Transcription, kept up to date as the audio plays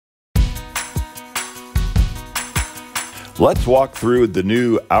Let's walk through the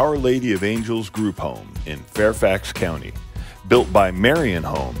new Our Lady of Angels Group Home in Fairfax County, built by Marion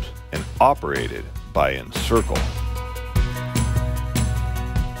Homes and operated by Encircle.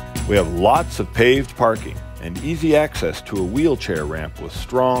 We have lots of paved parking and easy access to a wheelchair ramp with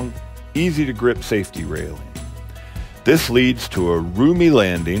strong, easy-to-grip safety railing. This leads to a roomy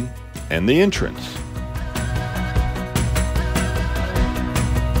landing and the entrance.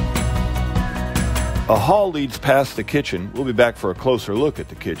 A hall leads past the kitchen. We'll be back for a closer look at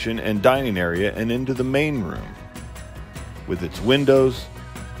the kitchen and dining area and into the main room, with its windows,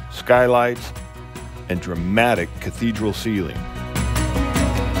 skylights, and dramatic cathedral ceiling.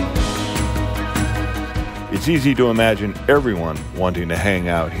 It's easy to imagine everyone wanting to hang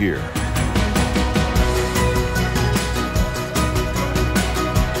out here.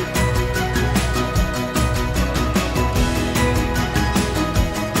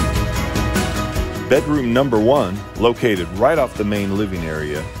 Bedroom number 1, located right off the main living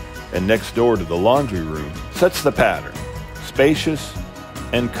area and next door to the laundry room, sets the pattern: spacious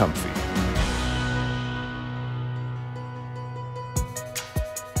and comfy.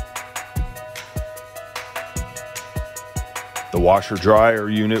 The washer-dryer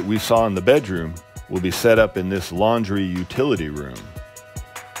unit we saw in the bedroom will be set up in this laundry utility room.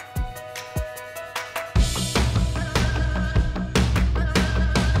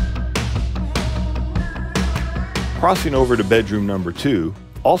 Crossing over to bedroom number 2,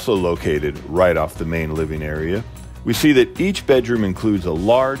 also located right off the main living area, we see that each bedroom includes a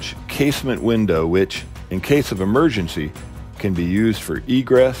large casement window which, in case of emergency, can be used for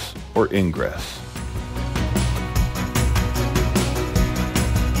egress or ingress.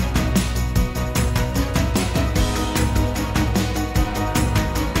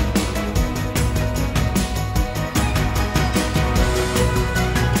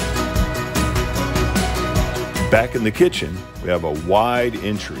 Back in the kitchen, we have a wide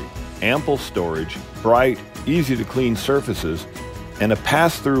entry, ample storage, bright, easy to clean surfaces, and a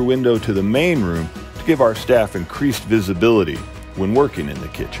pass-through window to the main room to give our staff increased visibility when working in the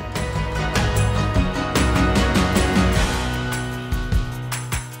kitchen.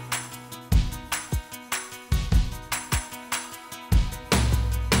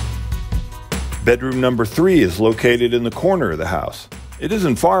 Bedroom number 3 is located in the corner of the house. It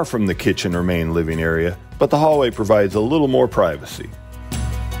isn't far from the kitchen or main living area, but the hallway provides a little more privacy.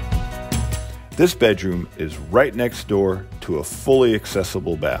 This bedroom is right next door to a fully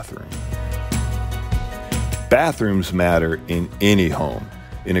accessible bathroom. Bathrooms matter in any home.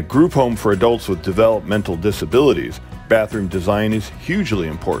 In a group home for adults with developmental disabilities, bathroom design is hugely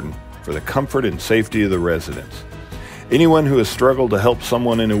important for the comfort and safety of the residents. Anyone who has struggled to help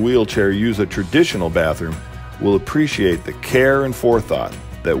someone in a wheelchair use a traditional bathroom will appreciate the care and forethought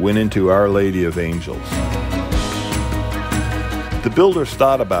that went into Our Lady of Angels. The builders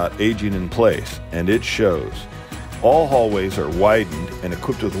thought about aging in place, and it shows. All hallways are widened and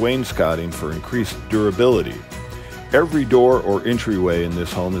equipped with wainscoting for increased durability. Every door or entryway in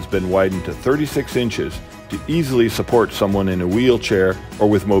this home has been widened to 36 inches to easily support someone in a wheelchair or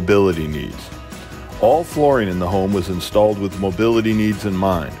with mobility needs. All flooring in the home was installed with mobility needs in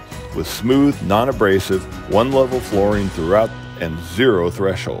mind, with smooth, non-abrasive, one-level flooring throughout and 0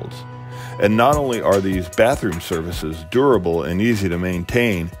 thresholds. And not only are these bathroom surfaces durable and easy to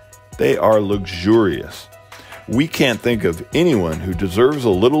maintain, they are luxurious. We can't think of anyone who deserves a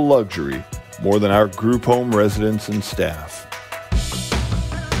little luxury more than our group home residents and staff.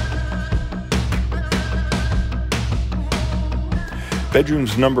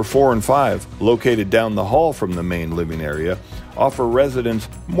 Bedrooms number 4 and 5, located down the hall from the main living area, offer residents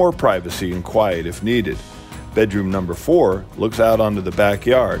more privacy and quiet if needed. Bedroom number 4 looks out onto the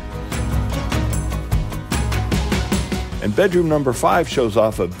backyard. And bedroom number 5 shows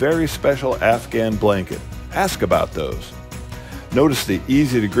off a very special Afghan blanket. Ask about those. Notice the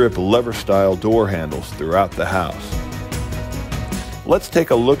easy-to-grip lever-style door handles throughout the house. Let's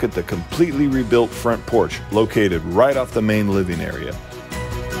take a look at the completely rebuilt front porch located right off the main living area.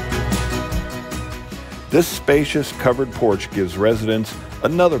 This spacious covered porch gives residents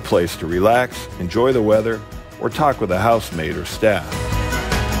another place to relax, enjoy the weather, or talk with a housemate or staff.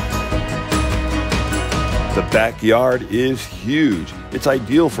 The backyard is huge. It's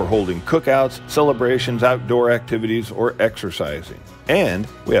ideal for holding cookouts, celebrations, outdoor activities, or exercising. And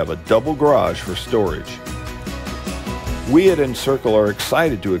we have a double garage for storage. We at Encircle are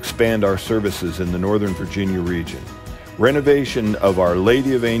excited to expand our services in the Northern Virginia region. Renovation of Our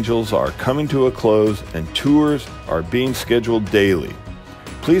Lady of Angels are coming to a close and tours are being scheduled daily.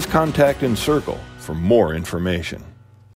 Please contact Encircle for more information.